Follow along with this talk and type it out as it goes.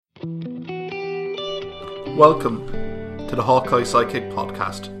Welcome to the Hawkeye Sidekick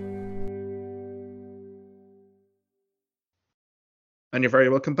podcast. And you're very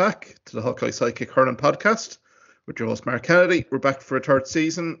welcome back to the Hawkeye Sidekick Hurling podcast with your host Mark Kennedy. We're back for a third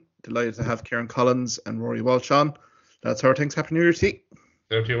season. Delighted to have Kieran Collins and Rory Walsh on. That's how things. Happy New Year to you.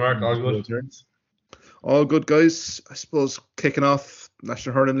 Thank you, Mark. All good. All good, guys. I suppose kicking off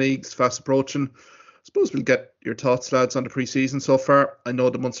National Hurling Leagues fast approaching. I suppose we'll get your thoughts, lads, on the pre-season so far. I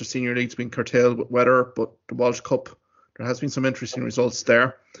know the Munster Senior League's been curtailed with weather, but the Walsh Cup, there has been some interesting results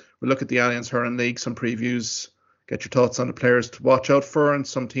there. We'll look at the Allianz Hurling League, some previews, get your thoughts on the players to watch out for and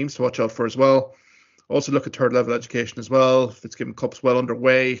some teams to watch out for as well. Also look at third level education as well. Fitzgibbon Cup's well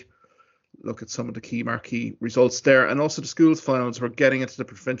underway. Look at some of the key marquee results there. And also the schools finals. We're getting into the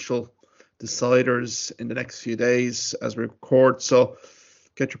provincial deciders in the next few days as we record. So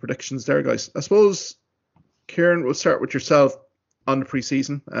get your predictions there, guys. I suppose, Kieran, we'll start with yourself on the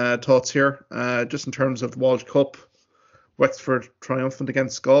pre-season thoughts here. Just in terms of the Walsh Cup, Wexford triumphant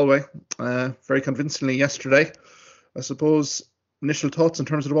against Galway very convincingly yesterday. I suppose initial thoughts in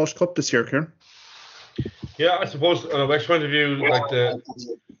terms of the Walsh Cup this year, Kieran? Yeah, I suppose on a Wexford point of view, like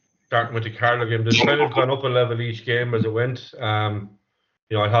starting with the Carlow game, they've kind of gone up a level each game as it went. I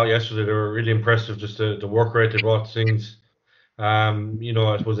thought yesterday they were really impressive, just the work rate they brought to things.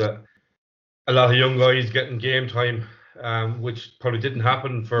 I suppose a lot of young guys getting game time, which probably didn't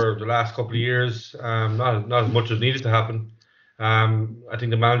happen for the last couple of years. Not as much as needed to happen. I think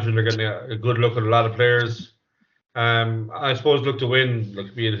the management are getting a good look at a lot of players. I suppose look to win,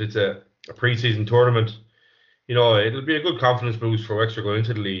 be it it's a pre-season tournament. It'll be a good confidence boost for Wexford going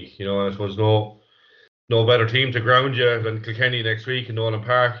into the league. I suppose no better team to ground you than Kilkenny next week in Nolan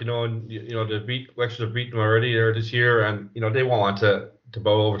Park. Wexford have beaten them already there this year, and they won't want to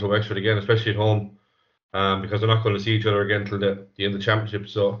bow over to Wexford again, especially at home, because they're not going to see each other again till the end of the championship.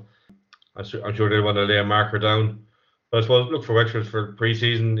 So I'm sure they want to lay a marker down. But I suppose look for Wexford for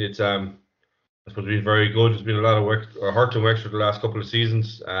pre-season. It's I suppose been very good. There's been a lot of hurt in Wexford the last couple of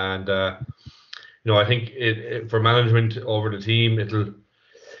seasons, and I think it for management over the team, it'll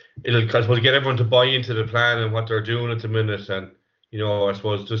I suppose get everyone to buy into the plan and what they're doing at the minute, and I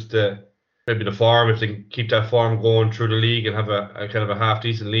suppose just maybe the form, if they can keep that form going through the league and have a kind of a half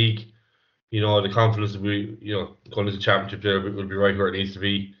decent league, the confidence will be going to the championship there will be right where it needs to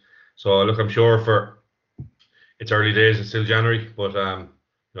be. So look, I'm sure it's early days, it's still January, but I'm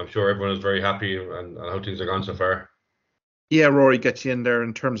sure everyone is very happy and how things are gone so far. Yeah, Rory, get you in there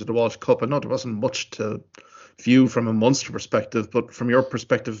in terms of the Walsh Cup. I know there wasn't much to view from a Munster perspective, but from your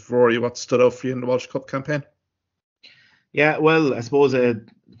perspective, Rory, what stood out for you in the Walsh Cup campaign? Yeah, well, I suppose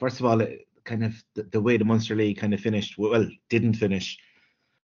first of all, kind of the way the Munster League kind of didn't finish.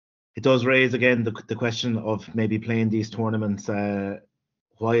 It does raise again the question of maybe playing these tournaments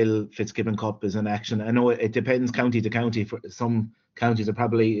while Fitzgibbon Cup is in action. I know it depends county to county. For some counties are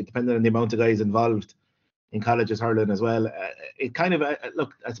probably, depending on the amount of guys involved in colleges hurling as well. It kind of,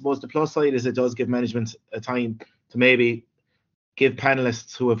 look, I suppose the plus side is it does give management a time to maybe give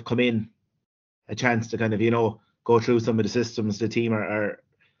panelists who have come in a chance to kind of, go through some of the systems the team are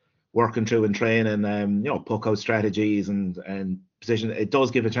working through and training, poke out strategies and position. It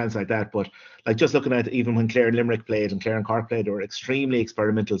does give a chance like that. But like just looking at even when Clare and Limerick played and Clare and Cork played, they were extremely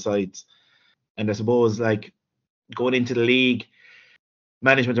experimental sides. And I suppose like going into the league,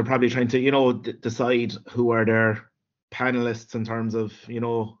 management are probably trying to, decide who are their panelists in terms of,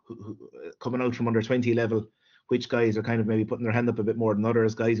 who coming out from under 20 level, which guys are kind of maybe putting their hand up a bit more than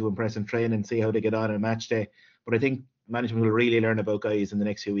others, guys who impress in training and see how they get on a match day. But I think management will really learn about guys in the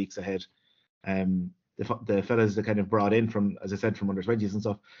next few weeks ahead. The fellas that kind of brought in from, as I said, from under 20s and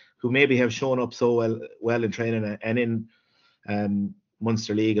stuff, who maybe have shown up so well in training and in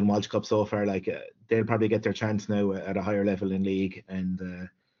Munster League and Walsh Cup so far, they'll probably get their chance now at a higher level in league. And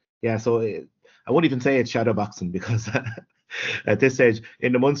so I won't even say it's shadow boxing, because at this stage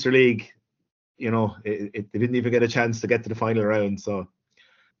in the Munster League, they didn't even get a chance to get to the final round. So,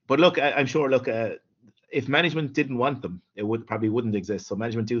 but look, I'm sure, if management didn't want them, it wouldn't exist. So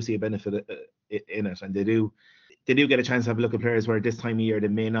management do see a benefit in it, and they do get a chance to have a look at players where this time of year they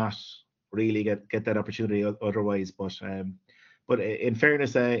may not really get that opportunity otherwise. But in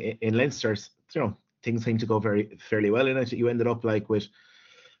fairness, in Leinster, things seem to go fairly well in it. You ended up with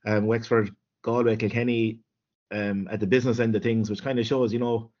Wexford, Galway, Kilkenny at the business end of things, which kind of shows,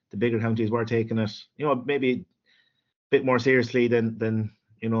 the bigger counties were taking it, maybe a bit more seriously than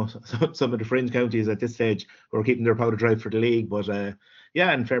some of the fringe counties at this stage who are keeping their powder dry for the league. But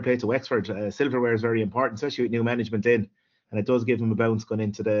and fair play to Wexford. Silverware is very important, especially with new management in, and it does give them a bounce going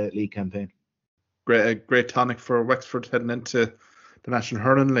into the league campaign. Great tonic for Wexford heading into the National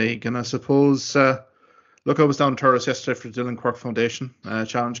Hurling League. And I suppose Look, I was down in Turris yesterday for the Dylan Quirk Foundation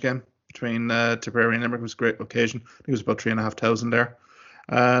challenge game between Tipperary and Limerick. It was a great occasion. I think it was about 3,500 there.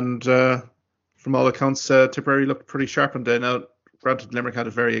 And from all accounts, Tipperary looked pretty sharp on day. Now, granted, Limerick had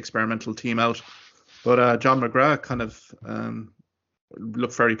a very experimental team out, but John McGrath kind of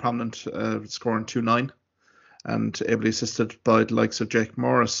looked very prominent, scoring 2-9 and ably assisted by the likes of Jake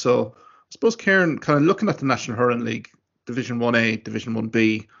Morris. So I suppose, Kieran, kind of looking at the National Hurling League, Division 1A, Division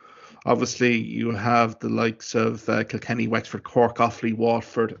 1B, obviously you have the likes of Kilkenny, Wexford, Cork, Offaly,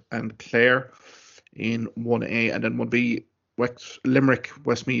 Waterford and Clare in 1A, and then 1B, Limerick,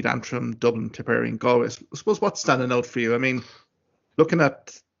 Westmeath, Antrim, Dublin, Tipperary and Galway. I suppose what's standing out for you? I mean, looking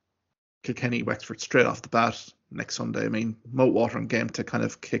at Kilkenny, Wexford straight off the bat next Sunday, I mean, mouth-watering game to kind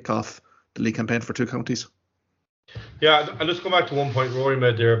of kick off the league campaign for two counties. Yeah, I'll just go back to one point Rory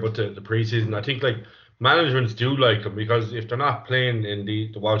made there about the pre-season. I think managements do like them, because if they're not playing in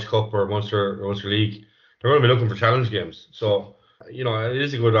the Walsh Cup or Munster League, they're going to be looking for challenge games. So, it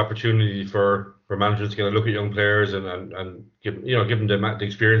is a good opportunity for managers to get a look at young players and give them the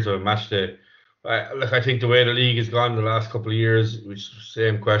experience of a match day. I think the way the league has gone the last couple of years, which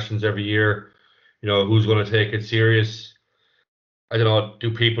same questions every year, who's going to take it serious? I don't know,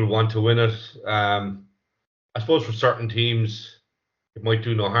 do people want to win it? I suppose for certain teams, it might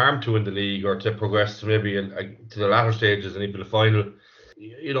do no harm to win the league or to progress to maybe to the latter stages and even the final.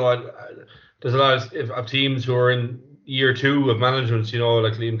 There's a lot of teams who are in year two of management,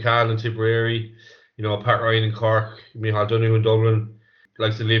 like Liam Cahill and Tipperary, Pat Ryan in Cork, Micheál Donoghue in Dublin.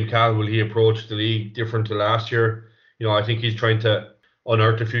 Like Liam Cahill, will he approach the league different to last year? I think he's trying to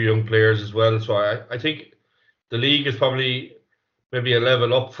unearth a few young players as well. So I think the league is probably maybe a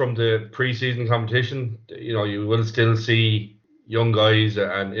level up from the pre-season competition. You will still see young guys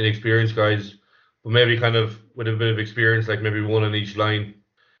and inexperienced guys, but maybe kind of with a bit of experience, like maybe one on each line.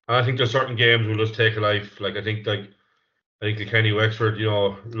 And I think there's certain games will just take a life. I think the Kenny Wexford,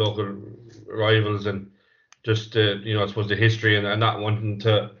 local rivals, and just I suppose the history and not wanting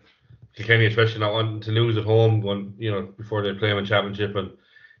to, Kilkenny especially not wanting to lose at home before they play them in championship. And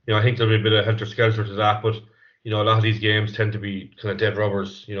I think there'll be a bit of helter-skelter to that, but a lot of these games tend to be kind of dead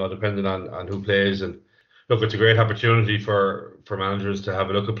rubbers, depending on who plays. And look, it's a great opportunity for managers to have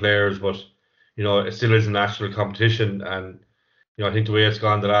a look at players, but it still is a national competition. And I think the way it's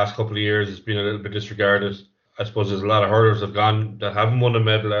gone the last couple of years has been a little bit disregarded. I suppose there's a lot of hurlers have gone that haven't won a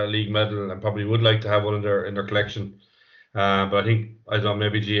league medal, and probably would like to have one in their collection. But I think, I don't know,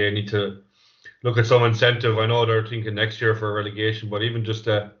 maybe GA need to look at some incentive. I know they're thinking next year for relegation, but even just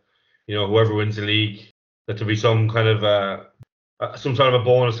whoever wins the league, that there be some kind of some sort of a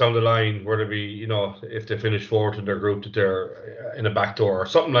bonus down the line, where there be, if they finish fourth in their group, that they're in a back door or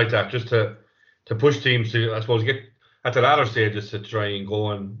something like that, just to push teams to, I suppose, get at the latter stages to try and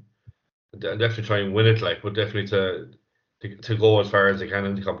go and definitely try and win it, but definitely to go as far as they can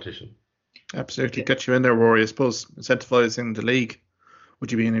in the competition. Absolutely, get you in there, Rory. I suppose incentivising the league.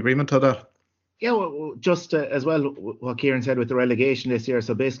 Would you be in agreement with that? Yeah, well, just as well what Kieran said with the relegation this year.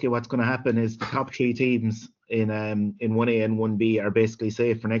 So basically, what's going to happen is the top three teams in 1A and 1B are basically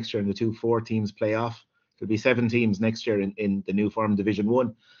safe for next year, and the 2-4 teams play off. There'll be 7 teams next year in the new form Division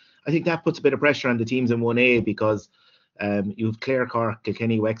 1. I think that puts a bit of pressure on the teams in 1A, because you've Clare, Cork,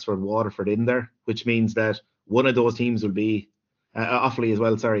 Kilkenny, Wexford, Waterford in there, which means that one of those teams will be Offaly as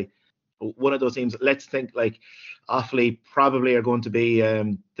well. Sorry, one of those teams. Let's think like Offaly probably are going to be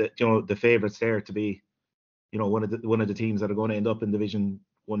the favourites there to be one of the teams that are going to end up in Division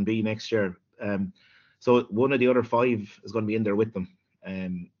 1B next year. So one of the other 5 is going to be in there with them.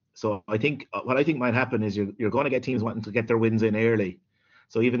 So I think what I think might happen is you're going to get teams wanting to get their wins in early.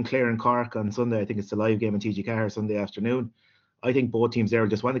 So even Clare and Cork on Sunday, I think it's the live game in TG Carr Sunday afternoon. I think both teams there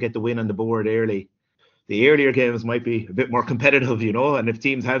just want to get the win on the board early. The earlier games might be a bit more competitive, and if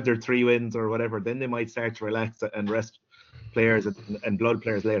teams have their 3 wins or whatever, then they might start to relax and rest players and blood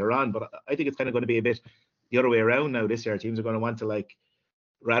players later on. But I think it's kind of going to be a bit the other way around now this year. Teams are going to want to,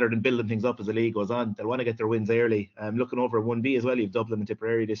 rather than building things up as the league goes on, they'll want to get their wins early. Looking over 1B as well, you've Dublin and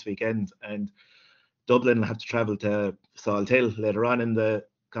Tipperary this weekend, and Dublin will have to travel to Salt Hill later on in the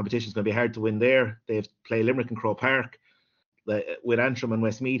competition. It's going to be hard to win there. They have to play Limerick and Croke Park. With Antrim and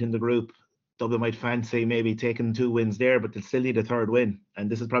Westmeath in the group, Dublin might fancy maybe taking 2 wins there, but they'll still need a 3rd win. And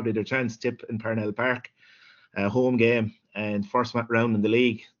this is probably their chance. Tip in Parnell Park, home game and first round in the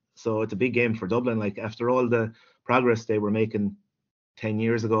league. So it's a big game for Dublin. After all the progress they were making 10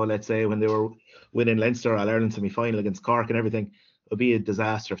 years ago, let's say, when they were winning Leinster All-Ireland semi-final against Cork and everything, it would be a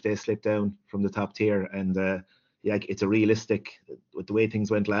disaster if they slip down from the top tier. And it's a realistic, with the way things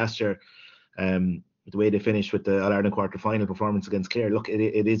went last year, the way they finished with the All-Ireland quarter-final performance against Clare, look,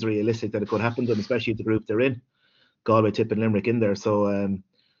 it is realistic that it could happen to them, especially the group they're in. Galway, Tip and Limerick in there. So,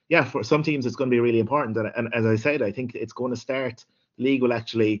 for some teams, it's going to be really important. And as I said, I think it's going to start, the league will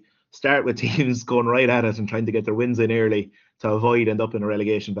actually start with teams going right at it and trying to get their wins in early to avoid end up in a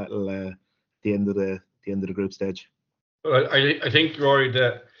relegation battle at the end of the group stage. Well, I think, Rory,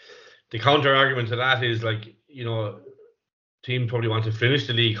 the counter argument to that is, like, teams probably want to finish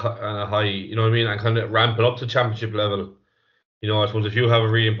the league on a high, you know what I mean, and kind of ramp it up to championship level. I suppose if you have a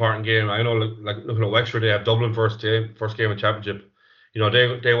really important game, I know, like looking at Wexford, they have Dublin first game of championship. They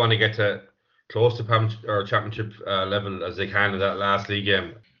want to get to close to championship level as they can in that last league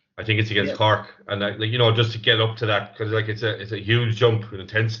game. I think it's against Cork, and just to get up to that, because it's a huge jump in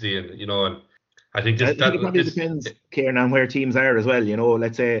intensity, and I think it probably depends, Kieran, on where teams are as well.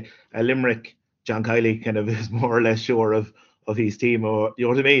 Let's say Limerick, John Kiley kind of is more or less sure of his team, or you know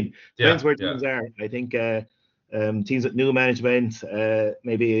what I mean. Depends where teams are. I think teams with new management,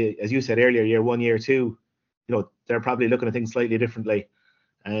 maybe as you said earlier, year 1, year 2, they're probably looking at things slightly differently.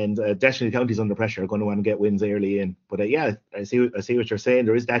 And definitely counties under pressure are going to want to get wins early in. But I see what you're saying.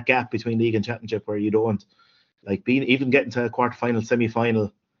 There is that gap between league and championship where you don't like even getting to a quarter-final,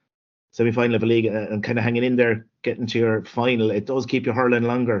 semi-final of a league and kind of hanging in there, getting to your final. It does keep you hurling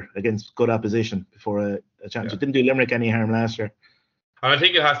longer against good opposition before a championship. Didn't do Limerick any harm last year. And I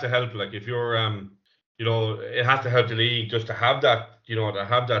think it has to help. Like if you're, it has to help the league just to have that, to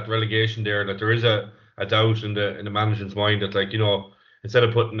have that relegation there. That there is a doubt in the management's mind that, like, instead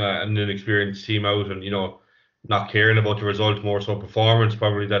of putting an inexperienced team out and, not caring about the result, more so performance,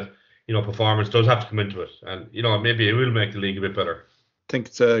 probably that, performance does have to come into it. And, maybe it will make the league a bit better. I think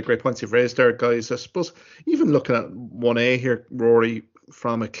it's a great point you've raised there, guys. I suppose even looking at 1A here, Rory,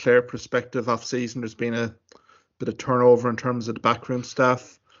 from a Clare perspective, off season, there's been a bit of turnover in terms of the backroom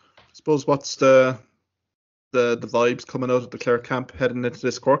staff. I suppose what's the vibes coming out of the Clare camp heading into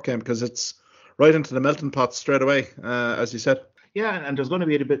this Cork game, because it's right into the melting pot straight away, as you said. Yeah, and there's going to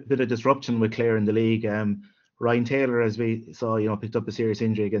be a bit of disruption with Clare in the league. Ryan Taylor, as we saw, picked up a serious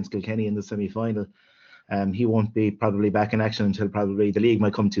injury against Kilkenny in the semi-final. He won't be probably back in action until probably the league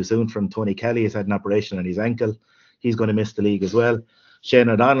might come too soon from Tony Kelly. He's had an operation on his ankle. He's going to miss the league as well. Shane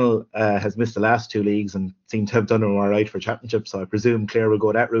O'Donnell has missed the last 2 leagues and seemed to have done all right for championship. So I presume Clare will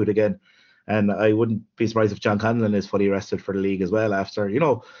go that route again. And I wouldn't be surprised if John Conlon is fully rested for the league as well after,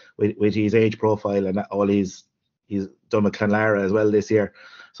 with his age profile and all he's done with Clonlara as well this year.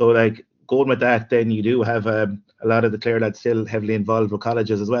 So, like, going with that, then you do have a lot of the Clare lads still heavily involved with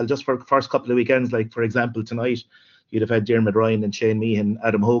colleges as well. Just for the first couple of weekends, like, for example, tonight, you'd have had Dermot Ryan and Shane Meehan,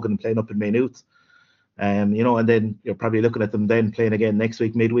 Adam Hogan playing up in Maynooth. And then you're probably looking at them then playing again next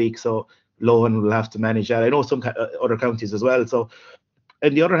week, midweek. So Lohan will have to manage that. I know some other counties as well. So,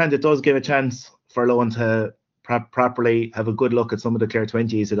 on the other hand, it does give a chance for Lohan to properly have a good look at some of the Clare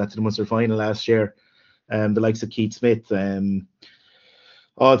 20s who got to the Munster final last year. The likes of Keith Smith.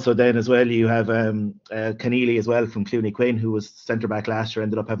 Also then as well, you have Keneally as well from Clooney Quinn, who was centre-back last year,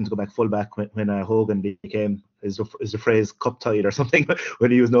 ended up having to go back full-back when Hogan became, is the phrase, cup-tied or something, when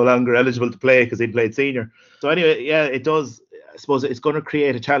he was no longer eligible to play because he'd played senior. So anyway, it does, I suppose it's going to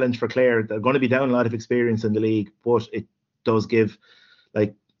create a challenge for Clare. They're going to be down a lot of experience in the league, but it does give,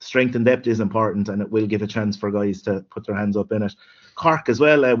 like, strength and depth is important, and it will give a chance for guys to put their hands up in it. Cork as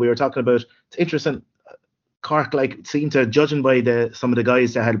well, we were talking about, it's interesting, Cork, like, seemed to, judging by some of the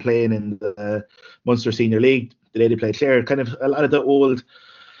guys that had playing in the Munster Senior League, the day they played Clare, kind of a lot of the old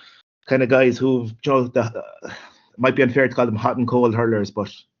kind of guys who've, might be unfair to call them hot and cold hurlers,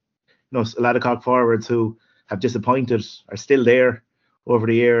 but a lot of Cork forwards who have disappointed are still there over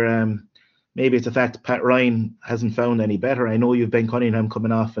the year. Maybe it's a fact Pat Ryan hasn't found any better. I know you've Ben Cunningham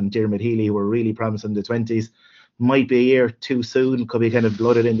coming off and Diarmuid Healy, who were really promising in the 20s. Might be a year too soon, could be kind of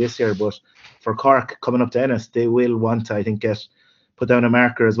blooded in this year, but for Cork coming up to Ennis, they will want to, I think, put down a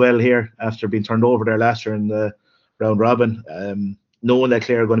marker as well here after being turned over there last year in the round robin. Knowing that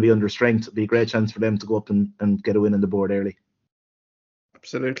Clare are going to be under strength, it'll be a great chance for them to go up and get a win on the board early.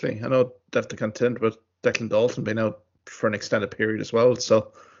 Absolutely. I know they have to contend with Declan Dalton being out for an extended period as well,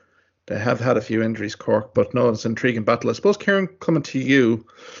 so they have had a few injuries, Cork, but no, it's an intriguing battle. I suppose, Kieran, coming to you,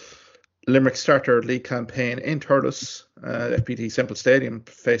 Limerick start their league campaign in Thurles, FPT Semple Stadium,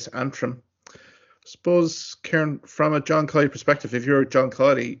 face Antrim. I suppose, Kieran, from a John Kiley perspective, if you're John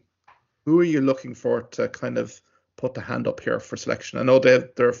Kiley, who are you looking for to kind of put the hand up here for selection? I know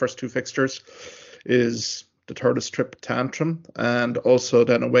their first 2 fixtures is the Thurles trip to Antrim and also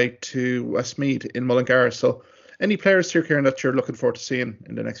then away to Westmeath in Mullingar. So any players here, Kieran, that you're looking forward to seeing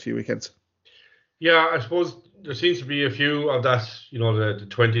in the next few weekends? Yeah, I suppose there seems to be a few of that, the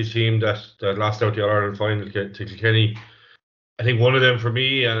 20s team that lost out the All-Ireland final to Kilkenny. I think one of them for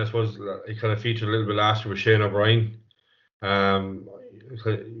me, and I suppose it kind of featured a little bit last year, was Shane O'Brien.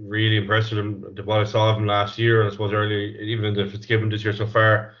 Really impressed with him. What I saw of him last year, and I suppose early, even in the Fitzgibbon this year so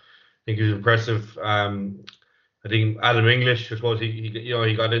far, I think he was impressive. I think Adam English, I suppose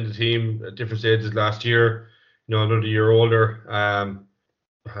he got into the team at different stages last year. Another year older.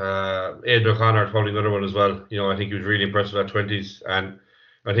 Aidan O'Connor probably another one as well. I think he was really impressive at 20s, and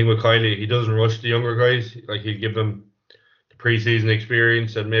I think with Kiley, he doesn't rush the younger guys. Like, he'll give them the preseason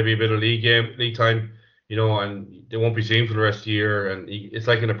experience and maybe a bit of league time. And they won't be seen for the rest of the year. And it's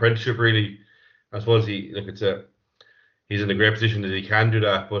like an apprenticeship, really. I suppose he's in a great position that he can do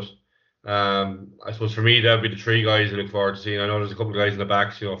that. But I suppose for me, that'd be the three guys I look forward to seeing. I know there's a couple of guys in the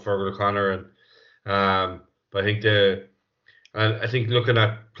backs, Fergal O'Connor, and but I think looking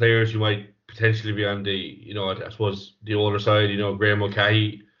at players who might potentially be on the, I suppose the older side, Graham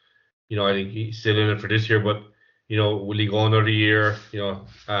Mulcahy, I think he's still in it for this year, but will he go another year?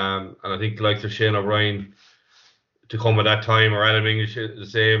 And I think the likes of Shane O'Brien to come at that time, or Adam English the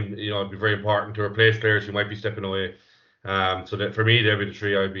same, it'd be very important to replace players who might be stepping away. So that for me, they'd be the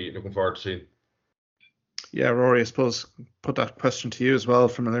three I'd be looking forward to seeing. Yeah, Rory, I suppose put that question to you as well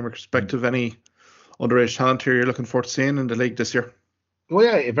from a Limerick perspective. Any underage talent here you're looking forward to seeing in the league this year? Well,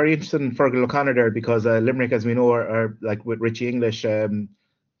 yeah, very interested in Fergal O'Connor there, because Limerick, as we know, are like with Richie English getting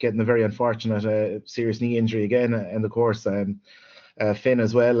a very unfortunate serious knee injury again, and of course Finn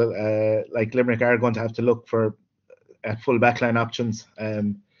as well. Like, Limerick are going to have to look at full backline options.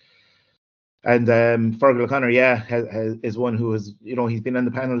 And Fergal O'Connor, is one who has, he's been on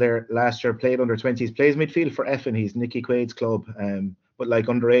the panel there last year, played under 20s, plays midfield for Effin. He's Nicky Quaid's club, but like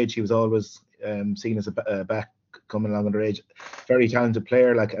underage, he was always seen as a back coming along underage. Very talented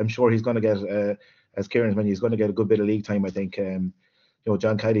player. Like, I'm sure he's going to get, as Kieran's mentioned, he's going to get a good bit of league time, I think.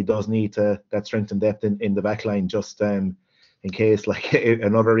 John Kiley does need that strength and depth in the back line, just in case like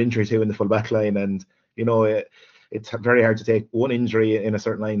another injury too in the full back line. And it's very hard to take one injury in a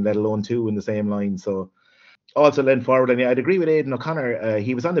certain line, let alone two in the same line. So also lean forward, and I'd agree with Aidan O'Connor.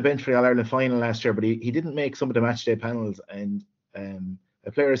 He was on the bench for the All-Ireland final last year, but he didn't make some of the matchday panels. And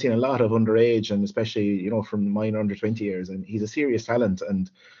a player I've seen a lot of underage, and especially from minor under 20 years, and he's a serious talent. And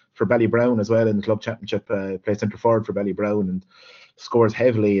for Ballybrown as well in the club championship, plays centre forward for Ballybrown and scores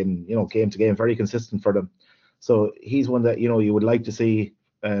heavily, and game to game, very consistent for them. So he's one that you would like to see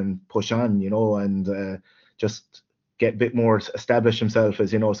push on, and just get a bit more, establish himself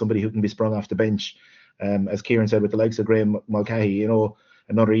as somebody who can be sprung off the bench. As Kieran said, with the likes of Graham Mulcahy,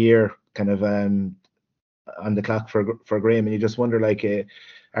 another year kind of on the clock for Graham, and you just wonder, like,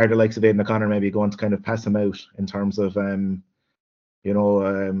 are the likes of Aidan O'Connor maybe going to kind of pass him out in terms of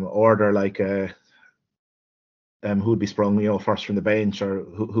order, like who'd be sprung first from the bench, or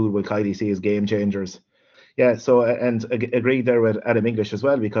who will Kiley see as game changers. Yeah, so and agreed there with Adam English as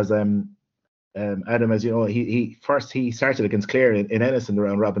well, because Adam, as you know, he started against Clare in Ennis in the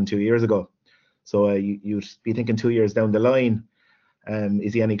round robin 2 years ago. So you'd be thinking 2 years down the line,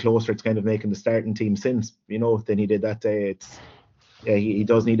 is he any closer to kind of making the starting team since than he did that day? He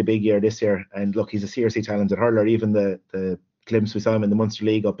does need a big year this year. And look, he's a seriously talented hurler. Even the glimpse we saw him in the Munster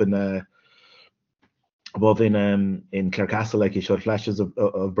League up in above in Clarecastle, like, he showed flashes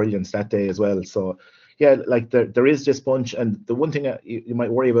of brilliance that day as well. So yeah, like there is this bunch, and the one thing that you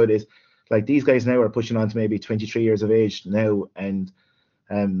might worry about is, like, these guys now are pushing on to maybe 23 years of age now, and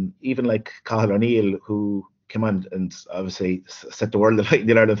even like Cathal O'Neill, who came on and obviously set the world alight in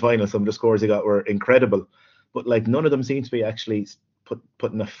the Ireland final. Some of the scores he got were incredible, but like none of them seem to be actually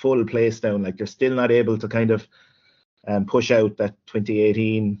putting a full place down. Like, they're still not able to kind of push out that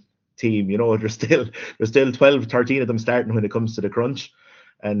 2018 team. There's still 12, 13 of them starting when it comes to the crunch,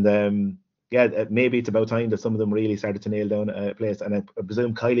 and maybe it's about time that some of them really started to nail down a place. And I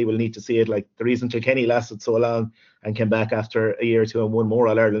presume Kiley will need to see it. Like, the reason Kilkenny lasted so long and came back after a year or two and won more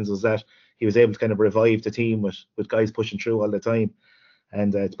All-Irelands was that he was able to kind of revive the team with guys pushing through all the time.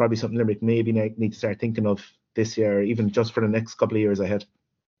 And it's probably something Limerick maybe need to start thinking of this year, even just for the next couple of years ahead.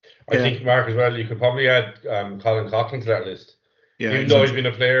 I think, Mark, as well, you could probably add Colin Coughlin to that list. Yeah, even though he's been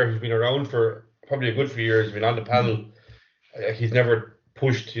a player who's been around for probably a good few years, been on the panel, he's never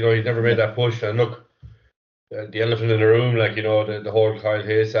pushed, he's never made that push. And look, the elephant in the room, like, the whole Kyle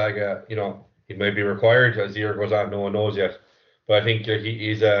Hayes saga, he may be required as the year goes on, no one knows yet. But I think, like,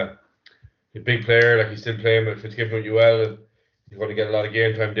 he's a big player. Like, he's still playing with Fitzgibbon with UL, and he's going to get a lot of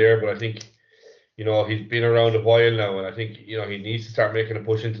game time there. But I think, he's been around a while now, and I think, he needs to start making a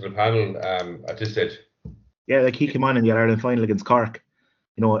push into the panel at this stage. Yeah, like, he came on in the Ireland final against Cork,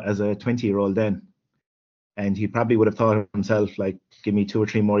 as a 20-year-old then. And he probably would have thought himself, like, give me 2 or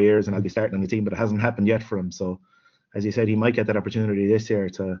 3 more years and I'll be starting on the team, but it hasn't happened yet for him. So, as you said, he might get that opportunity this year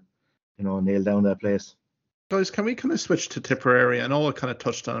to, nail down that place. Guys, can we kind of switch to Tipperary? I know I kind of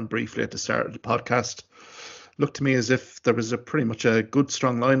touched on it briefly at the start of the podcast. Looked to me as if there was pretty much a good,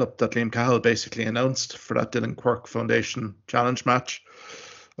 strong lineup that Liam Cahill basically announced for that Dylan Quirk Foundation Challenge match.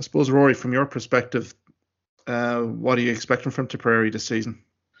 I suppose, Rory, from your perspective, what are you expecting from Tipperary this season?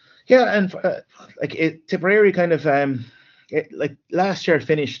 Yeah, and Tipperary kind of like last year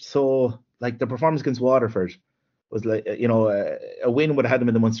finished so, like, the performance against Waterford was like, a win would have had them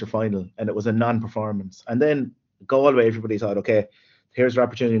in the Munster final, and it was a non-performance. And then Galway, everybody thought, okay, here's their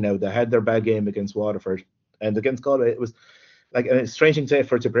opportunity now. They had their bad game against Waterford, and against Galway, it was like a strange thing to say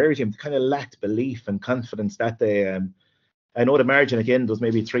for a Tipperary team. They kind of lacked belief and confidence that day. I know the margin again was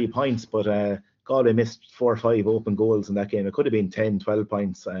maybe 3 points, but Galway missed 4 or 5 open goals in that game. It could have been 10, 12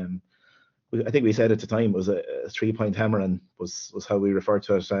 points. I think we said at the time it was a 3-point hammer, and was how we referred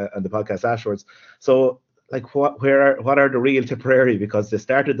to it on the podcast afterwards. So, like, what are the real Tipperary? Because they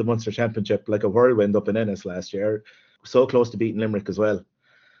started the Munster Championship like a whirlwind up in Ennis last year, so close to beating Limerick as well.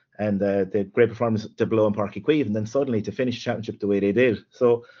 And the great performance to blow in Páirc Uí Chaoimh, and then suddenly to finish the championship the way they did.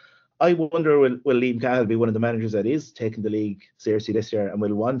 So I wonder, will Liam Cahill be one of the managers that is taking the league seriously this year, and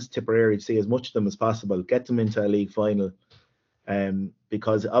will want Tipperary to see as much of them as possible, get them into a league final,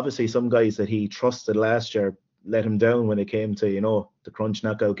 because obviously some guys that he trusted last year let him down when it came to, the crunch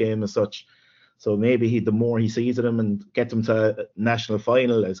knockout game as such. So maybe the more he sees of them and get them to a national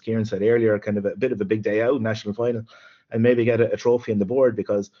final, as Kieran said earlier, kind of a bit of a big day out, national final, and maybe get a trophy on the board,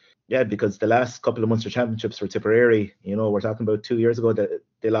 because the last couple of Munster Championships for Tipperary, we're talking about 2 years ago, that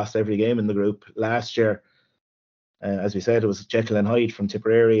they lost every game in the group. Last year, as we said, it was Jekyll and Hyde from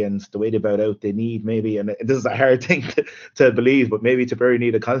Tipperary, and the way they bowed out, they need maybe, and this is a hard thing to believe, but maybe Tipperary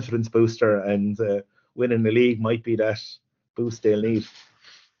need a confidence booster, and winning the league might be that boost they'll need.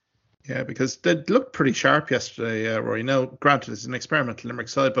 Yeah, because they looked pretty sharp yesterday, Rory. Now, granted, it's an experimental Limerick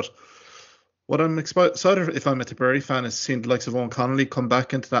side, but what I'm excited if I'm a Tipperary fan is seeing the likes of Owen Connolly come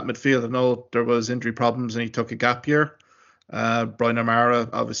back into that midfield. I know there was injury problems and he took a gap year. Brian O'Mara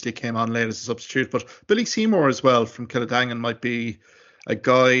obviously came on late as a substitute, but Billy Seymour as well from Killadangan might be a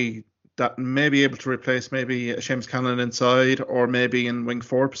guy that may be able to replace maybe Seamus Cannon inside, or maybe in wing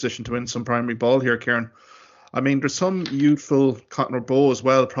forward position to win some primary ball here, Kieran. I mean, there's some youthful Connor Bowe as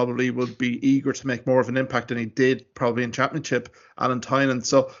well, probably would be eager to make more of an impact than he did probably in Championship, Alan Tynan.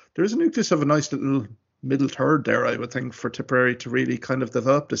 So there's a nucleus of a nice little middle third there, I would think, for Tipperary to really kind of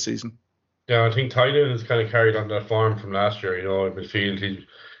develop this season. Yeah, I think Tynan has kind of carried on that form from last year. In midfield,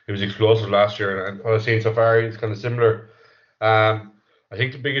 he was explosive last year, and what I've seen so far, he's kind of similar. I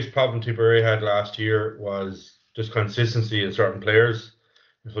think the biggest problem Tipperary had last year was just consistency in certain players.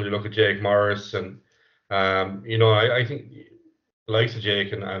 So you look at Jake Morris and I think the likes of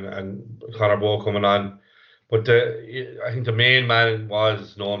Jake and Conor Bowe coming on, but I think the main man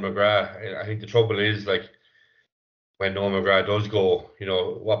was Noel McGrath. I think the trouble is, like, when Noel McGrath does go,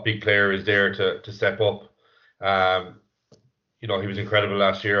 what big player is there to step up? He was incredible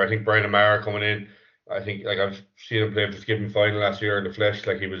last year. I think Brian O'Mara coming in, I think, like, I've seen him play for the Fitzgibbon final last year in the flesh,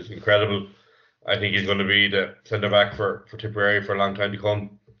 like, he was incredible. I think he's going to be the centre back for Tipperary for a long time to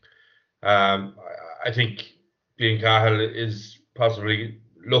come. I think Liam Cahill is possibly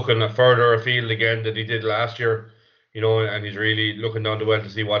looking further afield again than he did last year, and he's really looking down the well to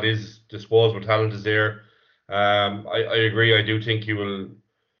see what his disposable talent is there. I agree. I do think he will,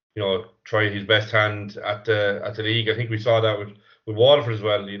 try his best hand at the league. I think we saw that with Waterford as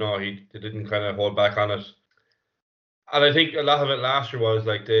well. They didn't kind of hold back on it, and I think a lot of it last year was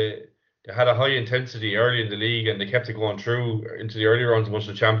like they had a high intensity early in the league, and they kept it going through into the early rounds of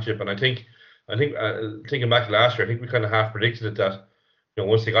Munster Championship. And I think thinking back to last year, I think we kind of half predicted it that,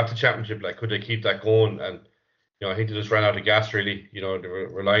 once they got to Championship, like, could they keep that going? And, I think they just ran out of gas, really. They were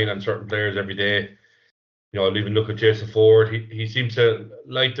relying on certain players every day. I'll even look at Jason Ford. He seems to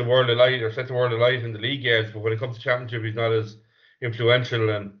light the world alight, or set the world alight in the league games, but when it comes to Championship, he's not as influential.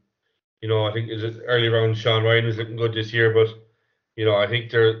 And, I think early round Sean Ryan was looking good this year, but, I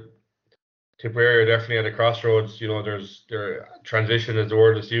think Tipperary are definitely at a crossroads. Their transition is the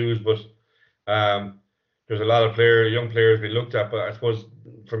word that's used, but there's a lot of young players we looked at. But I suppose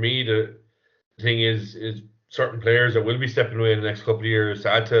for me, the thing is certain players that will be stepping away in the next couple of years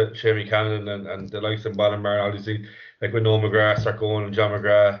to add to Seamus Cannon and the likes of Bonamar, obviously, like when Noel McGrath start going and John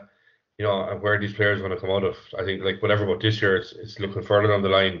McGrath, and where these players are going to come out of. I think, like, whatever about this year, it's looking further down the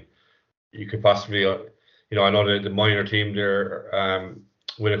line. You could possibly, I know the minor team there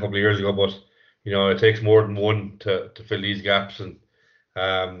win a couple of years ago, but it takes more than one to fill these gaps. And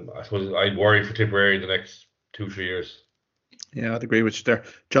I suppose I'd worry for Tipperary the next 2-3 years. Yeah, I'd agree with you there.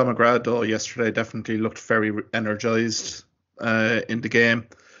 John McGrath, though, yesterday definitely looked very energised in the game.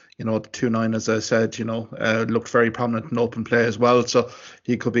 The 2-9, as I said, looked very prominent in open play as well. So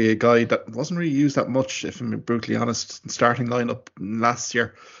he could be a guy that wasn't really used that much, if I'm brutally honest, in starting lineup last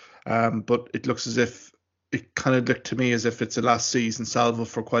year. But it looks as if it kind of looked to me as if it's a last season salvo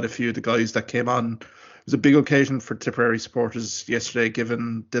for quite a few of the guys that came on. It was a big occasion for Tipperary supporters yesterday,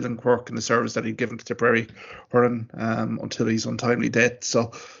 given Dylan Quirk and the service that he'd given to Tipperary hurling until his untimely death.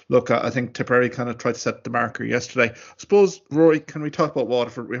 So, look, I think Tipperary kind of tried to set the marker yesterday. I suppose, Rory, can we talk about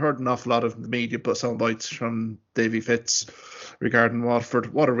Waterford? We heard an awful lot of the media sound bites from Davy Fitz regarding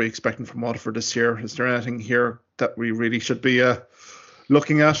Waterford. What are we expecting from Waterford this year? Is there anything here that we really should be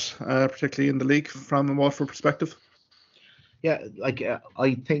looking at, particularly in the league from a Waterford perspective? Yeah,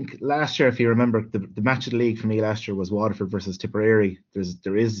 I think last year, if you remember, the match of the league for me last year was Waterford versus Tipperary.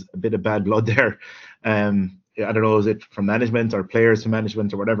 There is a bit of bad blood there. I don't know, is it from management or players from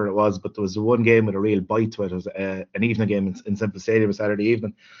management or whatever it was, but there was one game with a real bite to it. It was an evening game in Semple Stadium, Saturday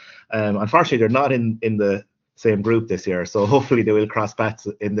evening. Unfortunately, they're not in the same group this year, so hopefully they will cross paths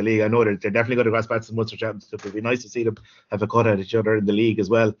in the league. I know they're definitely going to cross paths in Munster Championship. It would be nice to see them have a cut at each other in the league as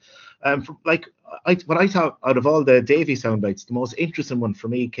well. What I thought out of all the Davy soundbites, the most interesting one for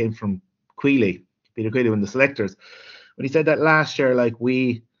me came from Peter Quealy, when the selectors, when he said that last year,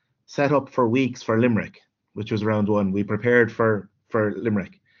 we set up for weeks for Limerick, which was round one. We prepared for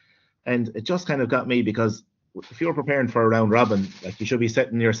Limerick, and it just kind of got me, because if you're preparing for a round robin, you should be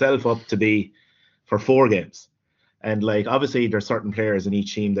setting yourself up to be for 4 games. And obviously there's certain players in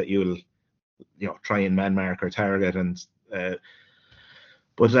each team that you'll try and man mark or target, and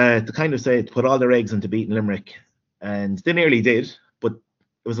but to kind of say, to put all their eggs into beating Limerick, and they nearly did, but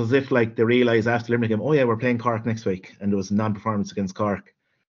it was as if they realised after Limerick game, oh yeah, we're playing Cork next week, and there was a non-performance against Cork,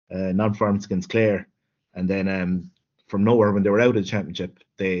 non-performance against Clare, and then from nowhere, when they were out of the championship,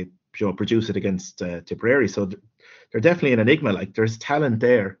 they produced it against Tipperary. So they're definitely an enigma. There's talent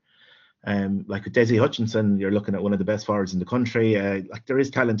there. With Desi Hutchinson, you're looking at one of the best forwards in the country. There is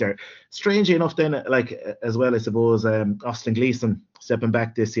talent there. Strangely enough, then, as well, I suppose, Austin Gleeson stepping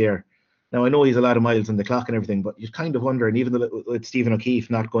back this year. Now, I know he's a lot of miles on the clock and everything, but you kind of wonder, and even with Stephen O'Keefe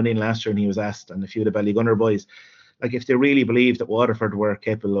not going in last year, and he was asked, and a few of the Ballygunner boys, if they really believed that Waterford were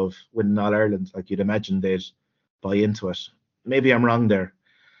capable of winning All Ireland, you'd imagine they'd buy into it. Maybe I'm wrong there,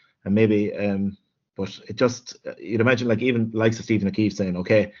 and maybe, but it just, you'd imagine, even likes of Stephen O'Keefe saying,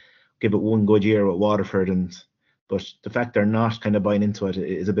 okay, give it one good year with Waterford, but the fact they're not kind of buying into it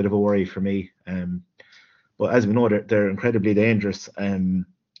is a bit of a worry for me. But as we know, they're incredibly dangerous.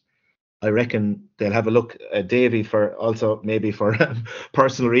 I reckon they'll have a look at Davy maybe for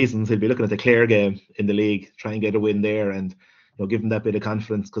personal reasons. He'll be looking at the Clare game in the league, try and get a win there, and give them that bit of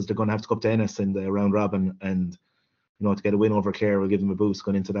confidence, because they're going to have to go up to Ennis in the round robin, and to get a win over Clare will give them a boost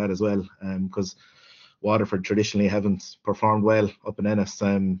going into that as well. Because Waterford traditionally haven't performed well up in Ennis.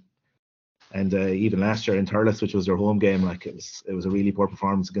 And even last year in Thurles, which was their home game, it was a really poor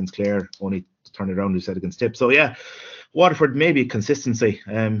performance against Clare, only to turn it around, you said, against Tip. So yeah, Waterford, maybe consistency.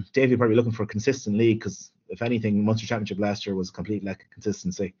 Davey probably looking for a consistent league, because if anything, Munster Championship last year was a complete lack of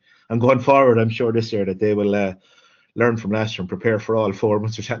consistency. And going forward, I'm sure this year that they will learn from last year and prepare for all 4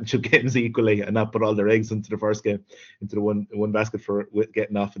 Munster Championship games equally, and not put all their eggs into the first game, into the one basket for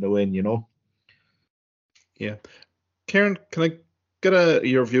getting off in the win, Yeah. Kieran, can I get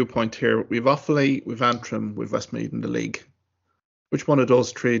your viewpoint here? We've Offaly, we've Antrim, we've Westmeath in the league. Which one of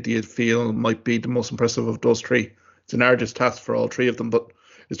those 3 do you feel might be the most impressive of those 3? It's an arduous task for all 3 of them, but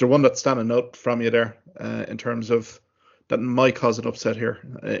is there one that's standing out from you there in terms of that might cause an upset here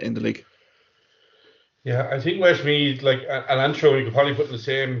in the league? Yeah, I think Westmeath, and Antrim, you could probably put in the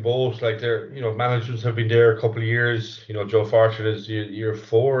same boat. Their, managers have been there a couple of years. Joe Fortune is year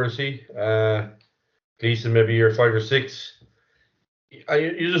 4, is he? Gleeson maybe year 5 or 6.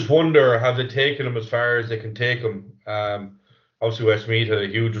 You just wonder, have they taken them as far as they can take them? Obviously, Westmeath had a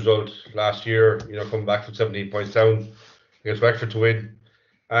huge result last year, coming back from 17 points down against Wexford to win.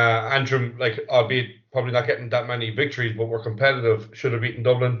 Antrim, albeit probably not getting that many victories, but were competitive, should have beaten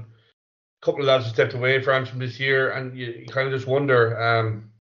Dublin. A couple of lads have stepped away for Antrim this year, and you kind of just wonder,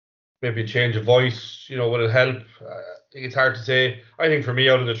 maybe a change of voice, would it help? I think it's hard to say. I think for me,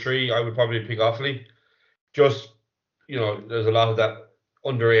 out of the 3, I would probably pick Offaly. Just, there's a lot of that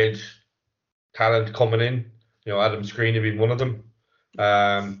underage talent coming in. Adam Screeney being one of them.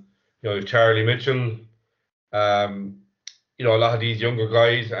 Charlie Mitchell. A lot of these younger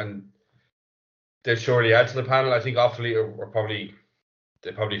guys, and they'll surely add to the panel. I think Offaly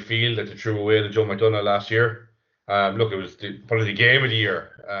they probably feel that they threw away the Joe McDonough last year. Look, it was probably the game of the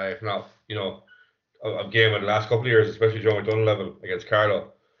year, if not, a game of the last couple of years, especially Joe McDonnell level against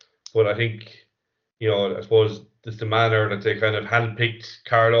Carlow. But I think, I suppose just the manner that they kind of handpicked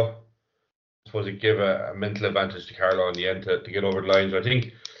Carlow, I suppose it gave a mental advantage to Carlow in the end to get over the line. So I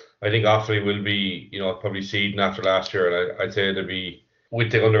think Offaly will be, probably seeding after last year, and I'd say they'll be,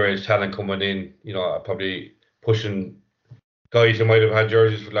 with the underage talent coming in, probably pushing guys who might have had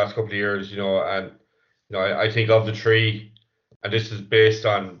jerseys for the last couple of years, and I think of the three, and this is based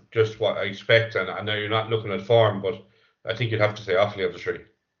on just what I expect, and I know you're not looking at form, but I think you'd have to say Offaly of the three.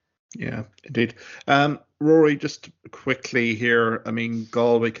 Yeah, indeed. Rory, just quickly here, I mean,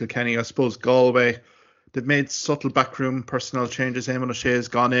 Galway, Kilkenny, I suppose Galway, they've made subtle backroom personnel changes. Eamon O'Shea has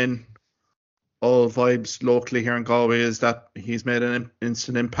gone in. All vibes locally here in Galway is that he's made an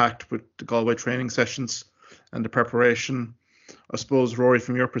instant impact with the Galway training sessions and the preparation. I suppose, Rory,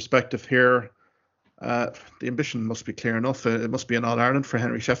 from your perspective here, the ambition must be clear enough. It must be an All-Ireland for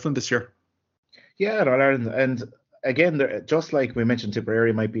Henry Shefflin this year. Yeah, All-Ireland. And again, just like we mentioned,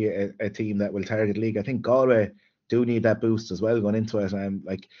 Tipperary might be a team that will target league. I think Galway do need that boost as well going into it.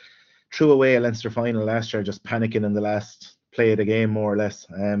 Like, threw away a Leinster final last year, just panicking in the last play of the game, more or less.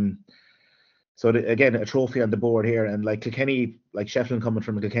 So again, a trophy on the board here, and like Kilkenny, like Shefflin coming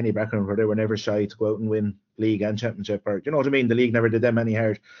from a Kilkenny background where they were never shy to go out and win league and championship, or you know what I mean. The league never did them any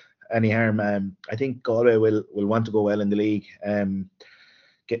harm. I think Galway will want to go well in the league.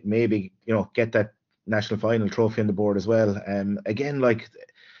 Get that national final trophy on the board as well. Again, like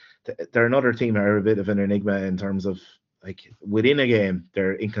they're another team that are a bit of an enigma in terms of like within a game,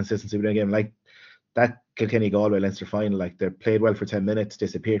 their inconsistency within a game, like that Kilkenny Galway Leinster final, like they played well for 10 minutes,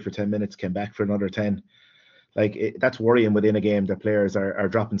 disappeared for 10 minutes, came back for another 10. Like that's worrying within a game that players are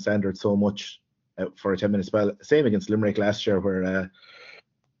dropping standards so much for a 10-minute spell. Same against Limerick last year where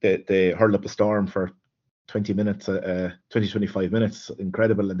they hurled up a storm for 25 minutes,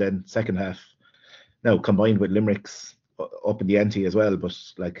 incredible. And then second half, now combined with Limerick's up in the ante as well, but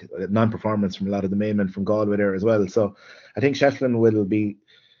like non-performance from a lot of the main men from Galway there as well. So I think Shefflin will be,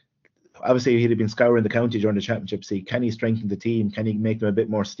 obviously he'd have been scouring the county during the championship. See, can he strengthen the team? Can he make them a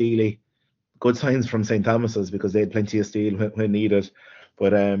bit more steely? Good signs from St. Thomas's because they had plenty of steel when needed.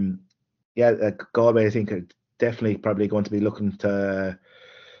 But Galway, I think, are definitely probably going to be looking to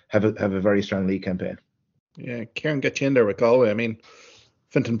have a very strong league campaign. Yeah, Kieran, get you in there with Galway. I mean,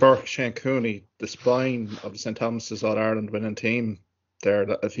 Fintan Burke, Shane Cooney, the spine of the St. Thomas's All-Ireland winning team there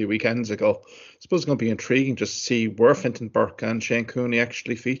a few weekends ago. I suppose it's going to be intriguing just to see where Fintan Burke and Shane Cooney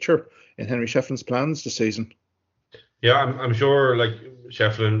actually feature in Henry Shefflin's plans this season. Yeah, I'm sure, like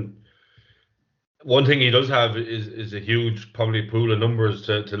Shefflin, one thing he does have is a huge probably pool of numbers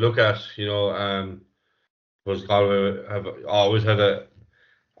to look at, because Galway have always had a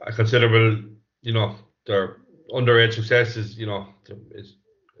considerable, their underage success is, is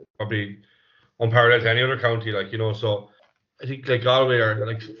probably unparalleled to any other county, so I think like Galway are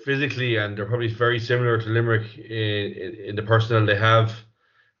like physically, and they're probably very similar to Limerick in the personnel they have.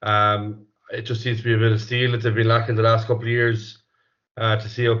 It just seems to be a bit of steel that they've been lacking the last couple of years to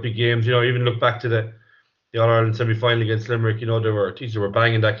see out big games. Even look back to the All-Ireland semi-final against Limerick. They were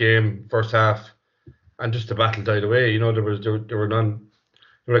banging that game first half, and just the battle died away. They were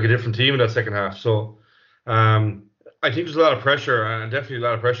like a different team in that second half. So I think there's a lot of pressure, and definitely a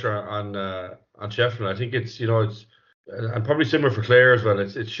lot of pressure on Shefflin. I think it's and probably similar for Clare as well.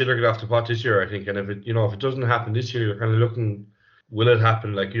 It's shit or get off the pot this year, I think. And if it doesn't happen this year, you're kind of looking, will it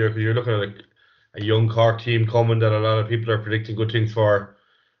happen? Like you're looking at like a young Cork team coming that a lot of people are predicting good things for.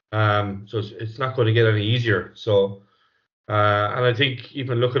 So it's not going to get any easier. So and I think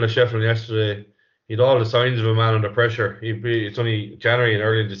even looking at Shefflin yesterday, he had all the signs of a man under pressure. It's only January and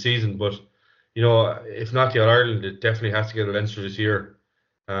early in the season, but if not the All-Ireland, it definitely has to get a Leinster this year,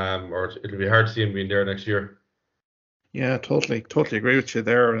 or it'll be hard to see him being there next year. Yeah, totally agree with you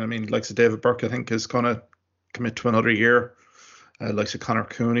there. I mean, like David Burke, I think, is going to commit to another year. Like Conor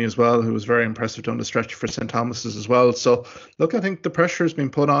Cooney as well, who was very impressive down the stretch for St. Thomas's as well. So, look, I think the pressure has been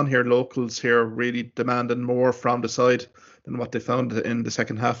put on here. Locals here really demanding more from the side than what they found in the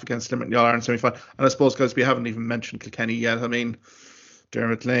second half against Limerick in the All-Ireland semi-final. And I suppose, guys, we haven't even mentioned Kilkenny yet. I mean,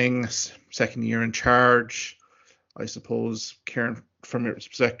 Dermot Ling, second year in charge. I suppose, Kieran, from your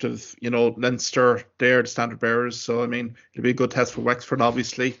perspective, Leinster, they're the standard bearers. So, I mean, it'll be a good test for Wexford,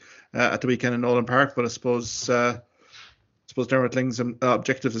 obviously, at the weekend in Nolan Park. But I suppose Dermot Ling's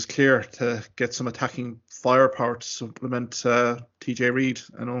objective is clear, to get some attacking firepower to supplement TJ Reid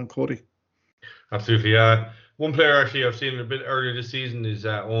and Owen Cody. Absolutely, yeah. One player actually I've seen a bit earlier this season is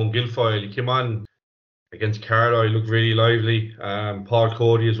Owen Guilfoyle. He came on against Carlow. He looked really lively. Paul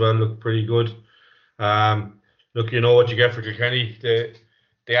Cody as well looked pretty good. look, you know what you get for Kilkenny.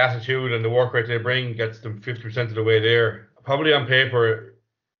 The attitude and the work rate they bring gets them 50% of the way there. Probably on paper,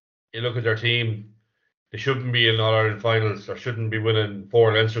 you look at their team, they shouldn't be in All Ireland finals or shouldn't be winning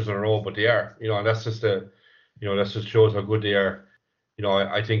 4 Leinsters in a row, but they are. And that's just that's just shows how good they are.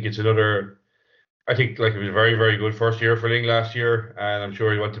 I think it's another. I think like it was a very, very good first year for Ling last year, and I'm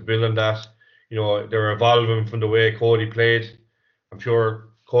sure he want to build on that. They're evolving from the way Cody played. I'm sure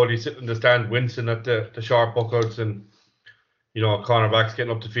Cody's sitting in the stand wincing at the sharp buckles and cornerbacks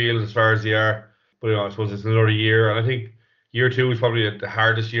getting up the field as far as they are. But I suppose it's another year, and I think year two is probably the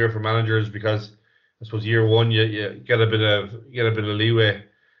hardest year for managers because I suppose year one you get a bit of leeway,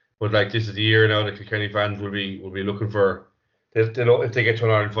 but like this is the year now that Kilkenny fans will be looking for. They don't, if they get to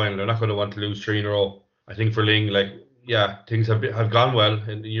an Ireland final, they're not going to want to lose 3 in a row. I think for Ling, like things have gone well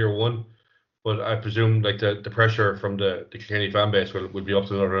in year one, but I presume like the pressure from the Kilkenny fan base will be up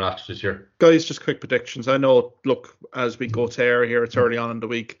to another notch this year. Guys, just quick predictions. I know, look, as we go to air here, it's early on in the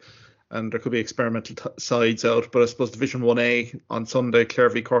week, and there could be experimental sides out, but I suppose Division 1A on Sunday, Clare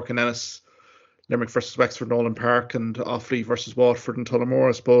v Cork and Ennis, Limerick versus Wexford, Nolan Park, and Offaly versus Waterford and Tullamore.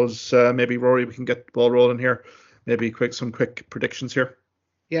 I suppose maybe, Rory, we can get the ball rolling here. Maybe some quick predictions here.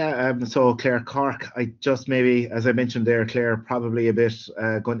 Yeah, so Clare Cork, I just maybe, as I mentioned there, Clare probably a bit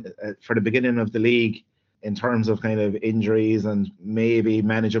going for the beginning of the league in terms of kind of injuries and maybe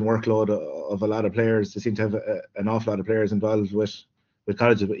managing workload of a lot of players. They seem to have an awful lot of players involved with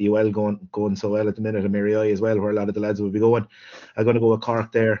colleges, with UL going so well at the minute, and Mary I as well, where a lot of the lads will be going. I'm going to go with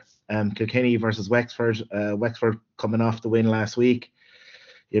Cork there. Kilkenny versus Wexford. Wexford coming off the win last week.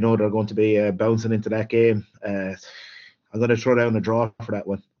 They're going to be bouncing into that game. I'm going to throw down a draw for that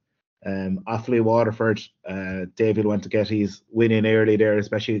one. Offaly, Waterford, David want to get his win in early there,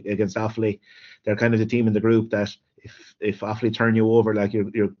 especially against Offaly. They're kind of the team in the group that if Offaly turn you over, like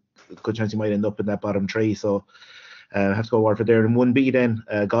you're good chance you might end up in that bottom 3. So I have to go Waterford there. And 1B then,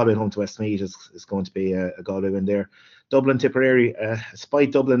 Galway home to Westmeath is going to be a Galway win there. Dublin, Tipperary,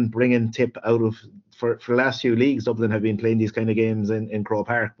 despite Dublin bringing Tip out of, for the last few leagues, Dublin have been playing these kind of games in Croke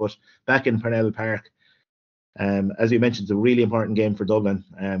Park, but back in Parnell Park, as we mentioned, it's a really important game for Dublin,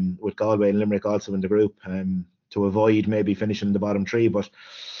 with Galway and Limerick also in the group, to avoid maybe finishing in the bottom 3, but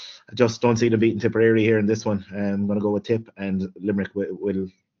I just don't see them beating Tipperary here in this one. I'm going to go with Tip, and Limerick will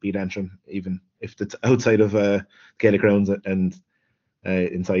beat Antrim, even if it's outside of Gaelic grounds and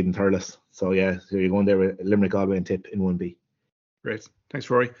inside in Thurles. So yeah, so you're going there with Limerick, Galway and Tip in 1B. Great. Thanks,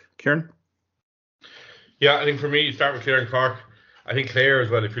 Rory. Kieran? Yeah, I think for me, you start with Clare and Cork. I think Clare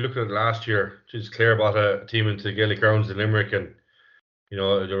as well, if you look at it last year, Clare brought a team into Gaelic grounds in Limerick, and they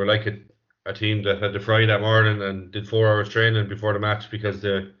were like a team that had to fry that morning and did 4 hours training before the match because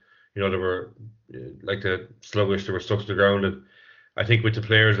they were like the sluggish, they were stuck to the ground. And I think with the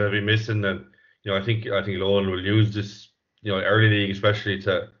players that have been missing, and I think Lohan will use this early league especially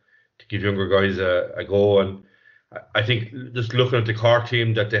to give younger guys a go. And I think just looking at the Cork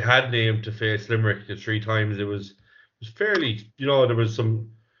team that they had named to face Limerick the 3 times, it was fairly, there was some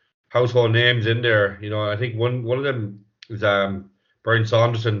household names in there. I think one of them is Brian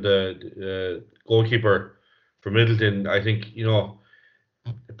Saunderson, the goalkeeper for Middleton. I think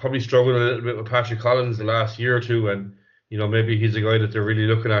probably struggled a little bit with Patrick Collins the last year or two, and maybe he's a guy that they're really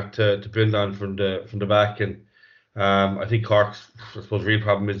looking at to build on from the back. And I think Cork's, I suppose, real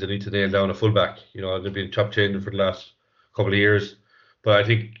problem is they need to nail down a fullback. They've been chop changing for the last couple of years, but I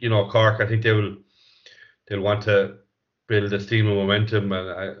think Cork, I think they'll want to build a steam of momentum,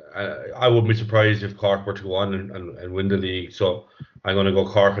 and I wouldn't be surprised if Cork were to go on and win the league. So I'm going to go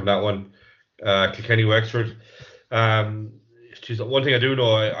Cork on that one. Kilkenny Wexford. One thing I do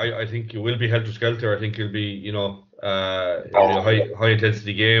know, I think it will be helter skelter. I think it'll be it'll be a high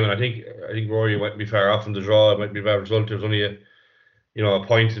intensity game, and I think Rory might be far off in the draw. It might be a bad result. There's only a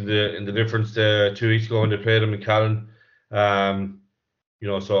point in the difference 2 weeks ago when they played them in Callan. Again,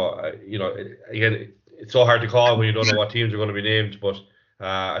 it's so hard to call when you don't know what teams are going to be named, but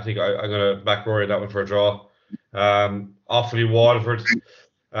I think I'm going to back Rory on that one for a draw. Offaly Waterford.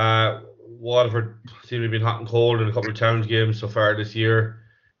 Waterford seem to have been hot and cold in a couple of challenge games so far this year.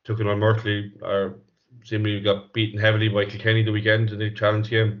 Took it on Merkley, or seemingly got beaten heavily by Kilkenny the weekend in the challenge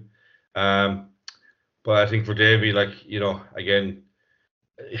game. But I think for Davy, again,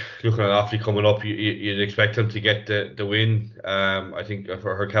 looking at Offaly coming up, you'd expect him to get the win. I think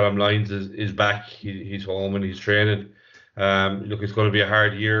for her, Callum Lyons is back. He's home and he's training. It's going to be a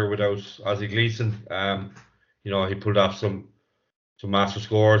hard year without Ozzie Gleeson. He pulled off some master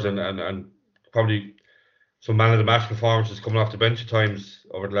scores and probably some man of the match performances coming off the bench at times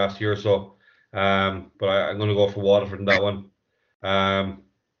over the last year or so. But I'm going to go for Waterford in that one.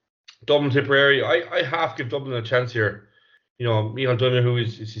 Dublin Tipperary, I half give Dublin a chance here. Michael Dunne, who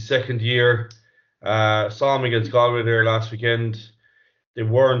is his second year, saw him against Galway there last weekend. They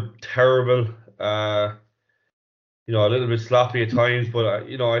weren't terrible. A little bit sloppy at times, but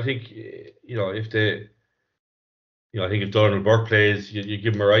I think if they, I think if Donald Burke plays, you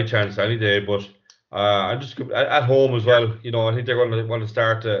give him a right chance any day. But I'm just at home as well. I think they're going to want to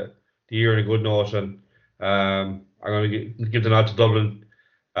start the year on a good note, and I'm going to give the nod to Dublin.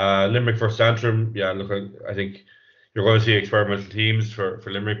 Limerick versus Antrim. Yeah, look, I think you're going to see experimental teams for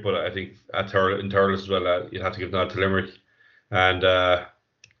Limerick, but I think in Thurles as well, you'd have to give the nod to Limerick. And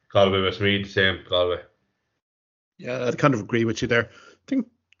Galway Westmeath, same, Galway. Yeah, I kind of agree with you there. I think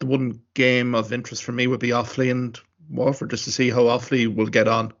the one game of interest for me would be Offaly and Waterford, just to see how Offaly will get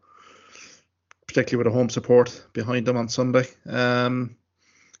on, particularly with a home support behind them on Sunday.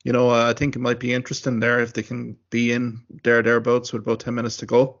 I think it might be interesting there if they can be in thereabouts with about 10 minutes to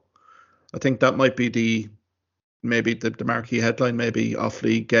go. I think that might be maybe the marquee headline, maybe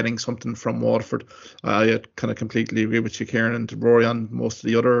Offaly getting something from Waterford. I kind of completely agree with you, Kieran, and Rory on most of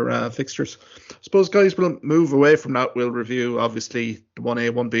the other fixtures. I suppose, guys, we'll move away from that. We'll review, obviously, the 1A,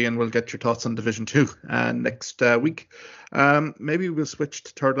 1B, and we'll get your thoughts on Division 2 next week. Maybe we'll switch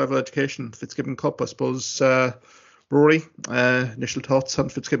to third level education, Fitzgibbon Cup, I suppose. Rory, initial thoughts on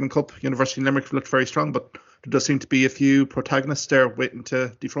Fitzgibbon Cup. University of Limerick looked very strong, but there does seem to be a few protagonists there waiting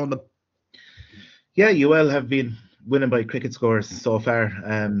to dethrone them. Yeah, UL have been winning by cricket scores so far,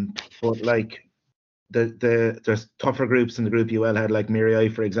 but like there's tougher groups in the group. UL had like Miri,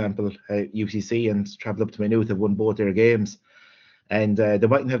 for example, UCC, and travelled up to Maynooth, have won both their games, and they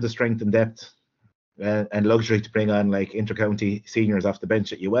mightn't have the strength and depth and luxury to bring on like inter-county seniors off the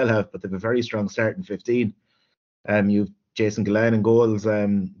bench that UL have, but they have a very strong start in 15. You've Jason Gillan in goals,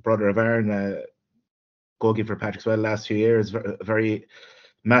 brother of Aaron, goalkeeper for Patrick's well last few years, very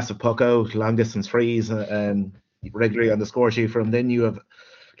massive puck out, long distance frees, regularly on the score sheet from. Then you have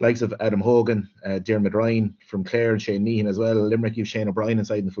likes of Adam Hogan, Diarmuid Ryan from Clare, and Shane Meehan as well. Limerick, you've Shane O'Brien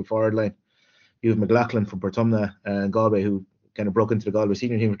inside in the full forward line. You have McLaughlin from Portumna and Galway, who kind of broke into the Galway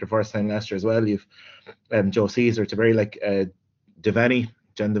senior team for the first time last year as well. You've Joe Caesar, to very like Devaney,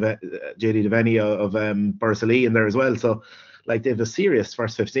 JD Devaney of Borrisalee in there as well. So like they have a serious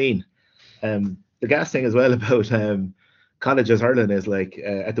first 15. The gas thing as well about colleges hurling is like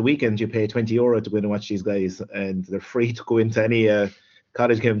at the weekend you pay €20 to go in and watch these guys, and they're free to go into any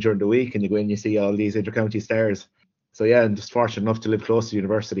college game during the week, and you go in and you see all these inter-county stars. So yeah, I'm just fortunate enough to live close to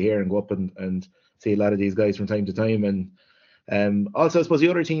university here and go up and see a lot of these guys from time to time. And also I suppose the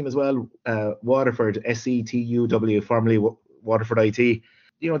other team as well, Waterford, SETUW, formerly Waterford IT,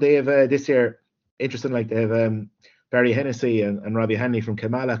 they have this year, interesting, like they have Barry Hennessy and Robbie Hanley from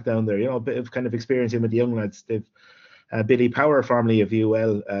Kilmallock down there, a bit of kind of experience in with the young lads. They've Billy Power, formerly of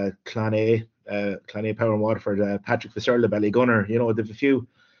UL, Clan A Power in Waterford, Patrick Fitzgerald, Ballygunner. They've a few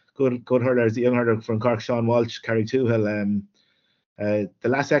good hurlers. The young hurler from Cork, Sean Walsh, Carrigtwohill. The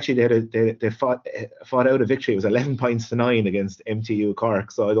last actually they fought out a victory. It was 11 points to 9 against MTU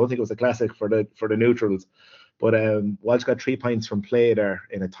Cork. So I don't think it was a classic for the neutrals. But Walsh got 3 points from play there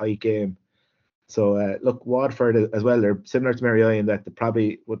in a tight game. So look, Waterford as well, they're similar to Mary in that they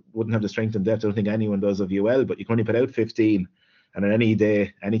probably wouldn't have the strength and depth. I don't think anyone does of UL, but you can only put out 15, and on any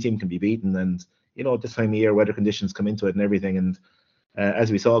day, any team can be beaten. And this time of year, weather conditions come into it and everything. And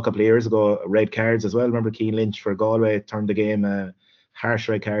as we saw a couple of years ago, red cards as well. Remember Keane Lynch for Galway turned the game harsh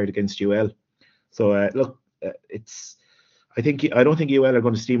red card against UL. So look, I don't think UL are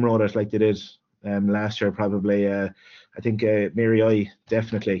going to steamroll it like they did last year. Probably, I think Mary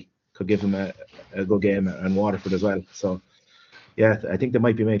definitely could give them a good game, and Waterford as well. So yeah, I think they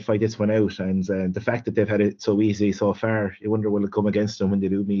might be made fight this one out, and the fact that they've had it so easy so far, you wonder will it come against them when they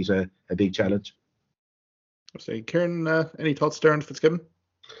do meet a big challenge. So Kieran, any thoughts there on Fitzgibbon?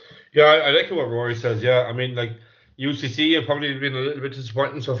 Yeah, I like what Rory says. Yeah, I mean, like UCC have probably been a little bit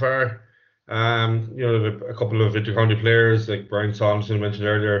disappointing so far. A couple of inter-county players like Brian Saunderson mentioned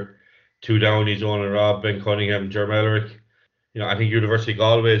earlier, two Downies, Owen and Rob, Ben Cunningham, Jeremy Ellerick. I think University of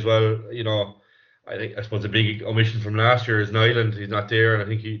Galway as well. I suppose a big omission from last year is Nyland. He's not there, and I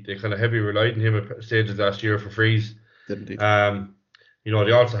think they kind of heavily relied on him at stages last year for frees. They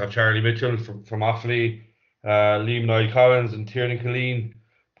also have Charlie Mitchell from Offaly, Liam Niall Collins, and Tiernan Killeen.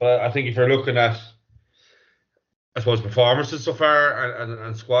 But I think if you're looking at, I suppose, performances so far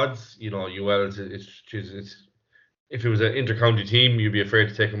and squads, UL it's if it was an inter-county team, you'd be afraid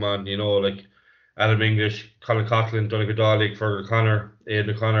to take them on. Like Adam English, Colin Coughlin, Donegal Dolly, Fergal O'Connor,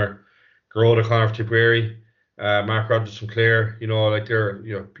 Aidan O'Connor, Gerard O'Connor for Tipperary, Mark Rogers from Clare.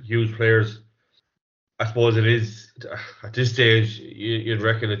 They're huge players. I suppose it is at this stage. You'd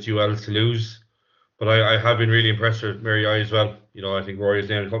reckon it's UL to lose, but I have been really impressed with Mary I as well. I think Rory's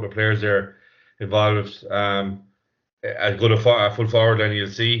named a couple of players there involved. As good a full forward line you'll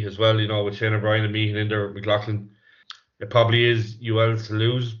see as well. With Shane O'Brien and Meehan in there, McLaughlin. It probably is UL to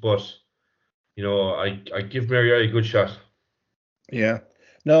lose, but I give Mary I a good shot. Yeah.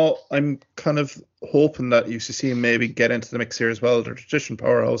 No, I'm kind of hoping that UCC maybe get into the mix here as well. They're a tradition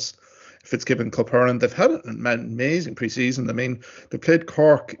powerhouse. Fitzgibbon Cup hurling. They've had an amazing pre-season. I mean, they played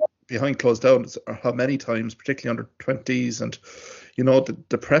Cork behind closed doors how many times, particularly under 20s, and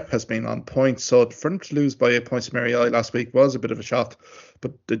the prep has been on point. So for them to lose by 8 points to Mary I last week was a bit of a shock,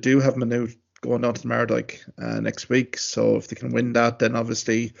 but they do have Maynooth going down to the Mardyke next week. So if they can win that, then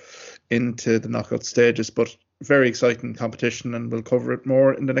obviously into the knockout stages. But very exciting competition, and we'll cover it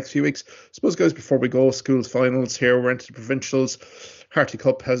more in the next few weeks. I suppose, guys, before we go, schools finals here, we're into the provincials. Harty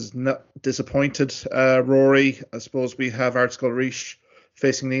Cup has not disappointed. Rory, I suppose we have Ardscoil Reach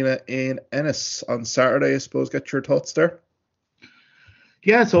facing Nina in Ennis on Saturday. I suppose, get your thoughts there.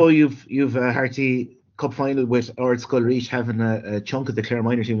 Yeah, so you've a Harty Cup final with Ardscoil Reach having a chunk of the Clare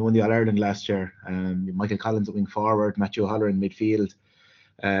minor team who won the All-Ireland last year. Michael Collins at wing forward, Matthew Holler in midfield,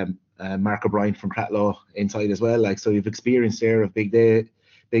 Mark O'Brien from Cratloe inside as well. So you've experience there of big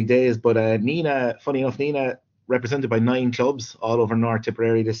days. But Nina, funny enough, Nina represented by 9 clubs all over North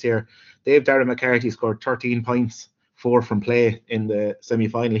Tipperary this year. Dave Darren McCarthy scored 13 points, 4 from play in the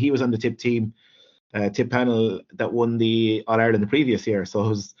semi-final. He was on the tip panel that won the All-Ireland the previous year.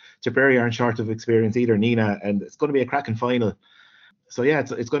 So Tipperary aren't short of experience either, Nina, and it's going to be a cracking final. So yeah,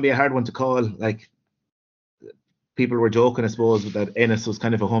 it's going to be a hard one to call. People were joking, I suppose, that Ennis was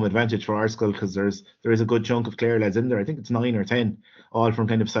kind of a home advantage for Ardscoil because there is a good chunk of Clare lads in there. I think it's 9 or 10, all from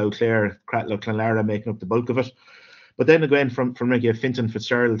kind of South Clare, Cratloe, Clonlara making up the bulk of it. But then again, from Fintan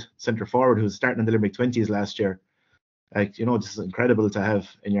Fitzgerald, centre forward, who was starting in the Limerick 20s last year. This is incredible to have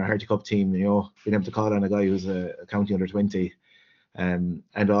in your Harty Cup team, being able to call on a guy who's a county under 20, and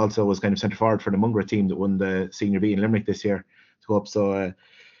also was kind of centre forward for the Mungra team that won the Senior B in Limerick this year to go up. So,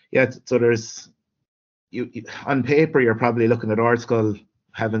 so there's, on paper, you're probably looking at Ardscoil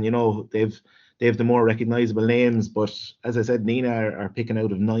having, they've the more recognisable names, but as I said, Nina are picking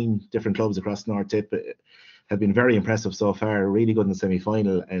out of 9 different clubs across North Tip, have been very impressive so far, really good in the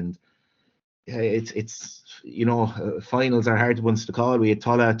semi-final, and it's finals are hard ones to call. We had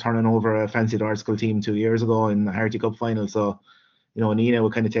Tulla turning over a fancied Ardscoil team 2 years ago in the Harty Cup final, so Nina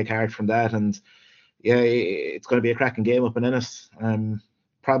will kind of take heart from that, and it's going to be a cracking game up in Ennis.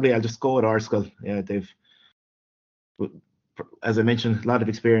 Probably I'll just go with Ardscoil. They've, as I mentioned, a lot of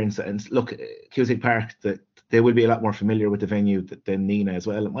experience, and look, Cusack Park, that they will be a lot more familiar with the venue than Nina as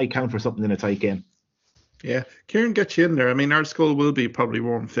well. It might count for something in a tight game. Yeah, Kieran, get you in there. I mean, Ardscoil will be probably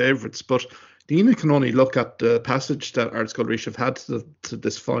warm favourites, but Nina can only look at the passage that Ardscoil Reach have had to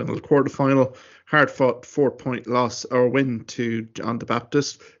this final, quarter-final, hard-fought 4-point loss or win to John the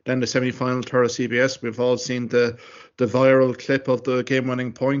Baptist, then the semi-final Thurrock CBS. We've all seen the viral clip of the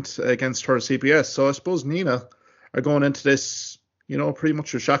game-winning point against Thurrock CBS. So I suppose Nina are going into this, pretty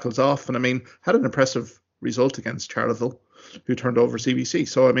much with shackles off, and I mean, had an impressive result against Charleville, who turned over CBC.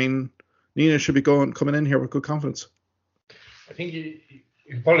 So I mean, Nina should be coming in here with good confidence. I think you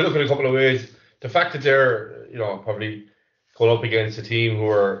can probably look at it a couple of ways. The fact that they're, probably going up against a team who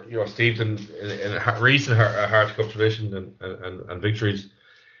are, steeped in recent Harty Cup tradition and victories,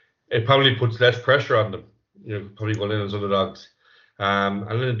 it probably puts less pressure on them. Probably going in as underdogs.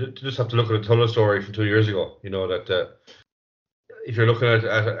 And then to just have to look at the Tulla story from 2 years ago. That if you're looking at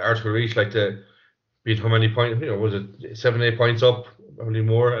Ardscoil Reach, to beat how many points? Was it 7-8 points up? Probably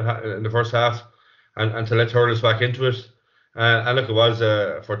more in the first half, and to let Thurles back into it. And look, it was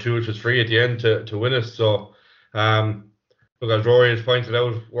fortuitous, was free at the end to win it. So, look, as Rory has pointed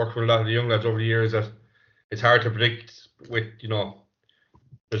out, worked with a lot of the young lads over the years, that it's hard to predict with,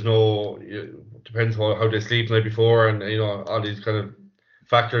 there's no, depends on how they sleep the night before and, all these kind of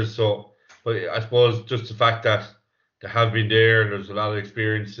factors. So, but I suppose just the fact that they have been there and there's a lot of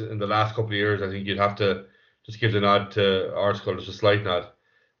experience in the last couple of years, I think you'd have to just give the nod to Ardscoil, just a slight nod.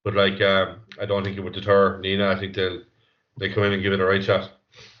 But I don't think it would deter Nina. I think they come in and give it a right shot.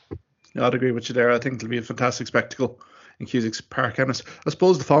 Yeah, I'd agree with you there. I think it'll be a fantastic spectacle in Cusack Park, Ennis. I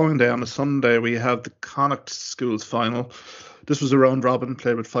suppose the following day, on a Sunday, we have the Connacht Schools final. This was a round robin,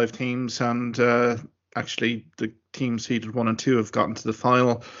 played with 5 teams, and actually the teams seeded 1 and 2 have gotten to the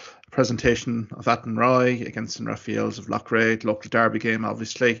final. A presentation of Athenry against St Raphael's of Loughrea, local derby game,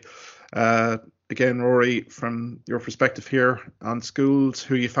 obviously. Again, Rory, from your perspective here on schools,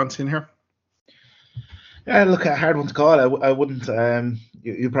 who are you fancying here? Look, a hard one to call. I wouldn't.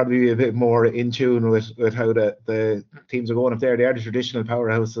 you'll probably be a bit more in tune with how the teams are going up there. They are the traditional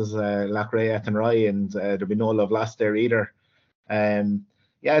powerhouses, Loughrea, Athenry, and there'll be no love lost there either.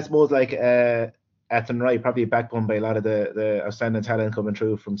 I suppose like Athenry probably backbone by a lot of the outstanding talent coming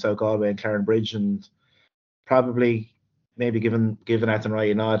through from South Galway and Claren Bridge, and probably maybe giving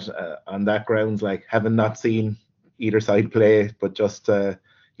Athenry a nod on that grounds, like having not seen either side play, but just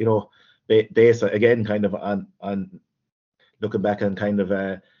based again kind of on looking back on kind of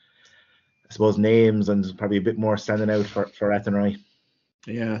I suppose names, and probably a bit more standing out for Athenry.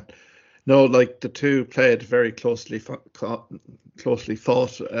 Yeah. No, like the two played very closely fought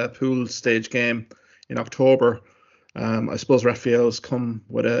pool stage game in October. I suppose Raphael's come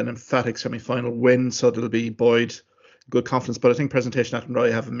with an emphatic semi-final win, so there'll be Boyd good confidence. But I think Presentation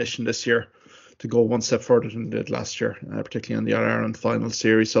Athenry have a mission this year to go one step further than they did last year, particularly on the All-Ireland final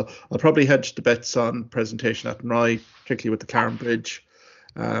series. So I'll probably hedge the bets on Presentation Athenry, particularly with the Claren Bridge.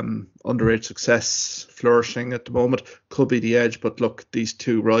 Underage success flourishing at the moment could be the edge, but look, these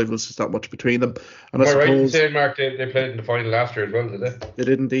two rivals, there's not much between them. And I suppose, right in saying, Mark, they played in the final last year as well, did they? They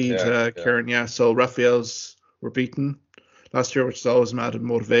did indeed, Kieran. Yeah, so Raphael's were beaten last year, which is always an added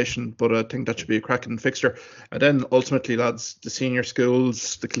motivation, but I think that should be a cracking fixture. And then ultimately, lads, the senior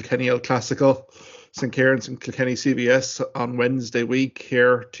schools, the Kilkenny El Clasico, St. Kieran's and Kilkenny CBS on Wednesday week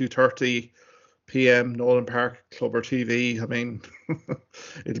here, 2:30 p.m. Nolan Park, Clubber TV. I mean,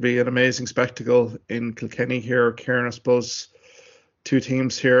 it'll be an amazing spectacle in Kilkenny here. Kieran, I suppose, two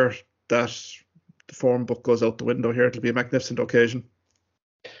teams here that the form book goes out the window here. It'll be a magnificent occasion.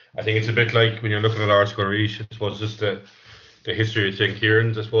 I think it's a bit like when you're looking at our score each, I suppose just the history of St.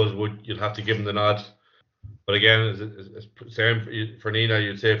 Kieran's, I suppose you'll have to give them the nod. But again, same for Nina,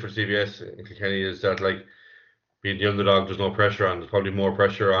 you'd say for CBS in Kilkenny is that like being the underdog, there's no pressure on. There's probably more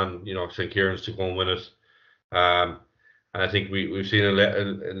pressure on St. Kieran's to go and win it. And I think we've seen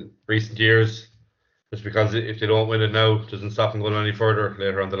in recent years, just because if they don't win it now, it doesn't stop them going any further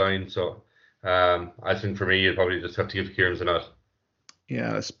later on the line. So I think for me, you'd probably just have to give Kieran's a nod.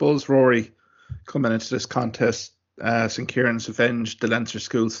 Yeah, I suppose Rory coming into this contest, St. Kieran's avenged the Leinster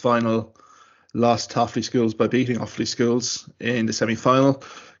Schools final, lost to Offaly Schools by beating Offaly Schools in the semi-final.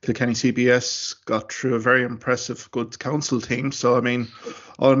 Kilkenny CBS got through a very impressive good council team. So, I mean,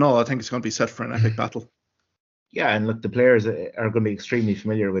 all in all, I think it's going to be set for an epic battle. Yeah, and look, the players are going to be extremely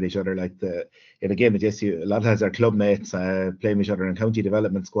familiar with each other. Like in a game, a lot of times our club mates playing each other in county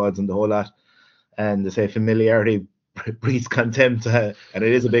development squads and the whole lot. And they say familiarity breeds contempt, and it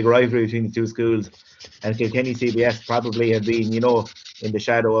is a big rivalry between the two schools. And Kilkenny CBS probably have been, in the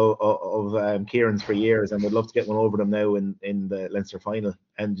shadow of Kieran's for years, and would love to get one over them now in the Leinster final.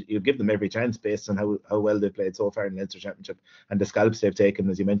 And you give them every chance based on how well they played so far in the Leinster Championship and the scalps they've taken,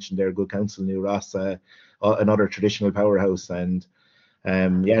 as you mentioned, they're good council, New Ross, another traditional powerhouse. And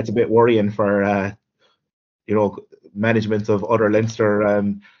it's a bit worrying for management of other Leinster,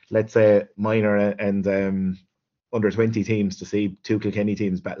 let's say minor and under 20 teams to see two Kilkenny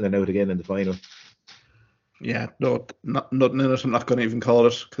teams battling out again in the final. Yeah, no, nothing in it. I'm not going to even call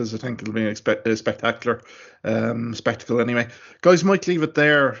it because I think it'll be a spectacular spectacle anyway. Guys, might leave it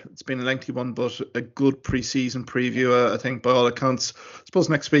there. It's been a lengthy one, but a good pre-season preview, I think, by all accounts. I suppose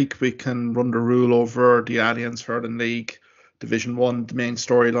next week we can run the rule over the Allianz Hurling League, Division 1, the main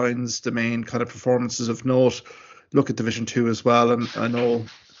storylines, the main kind of performances of note. Look at Division 2 as well, and I know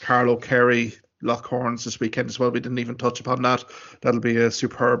Carlo Kerry, Loughorns this weekend as well. We didn't even touch upon that. That'll be a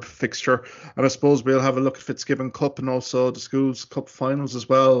superb fixture. And I suppose we'll have a look at Fitzgibbon Cup and also the Schools Cup finals as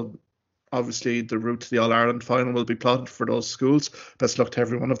well. Obviously, the route to the All-Ireland final will be plotted for those schools. Best luck to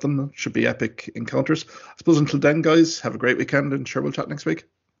every one of them. Should be epic encounters. I suppose until then, guys, have a great weekend and sure we'll chat next week.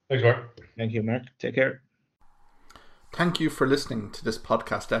 Thanks, Mark. Thank you, Mark. Take care. Thank you for listening to this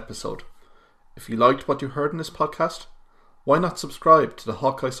podcast episode. If you liked what you heard in this podcast, why not subscribe to the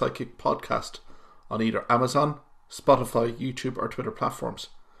Hawkeye Sidekick podcast on either Amazon, Spotify, YouTube or Twitter platforms.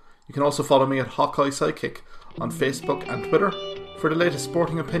 You can also follow me at Hawkeye Sidekick on Facebook and Twitter for the latest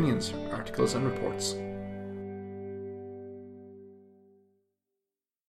sporting opinions, articles and reports.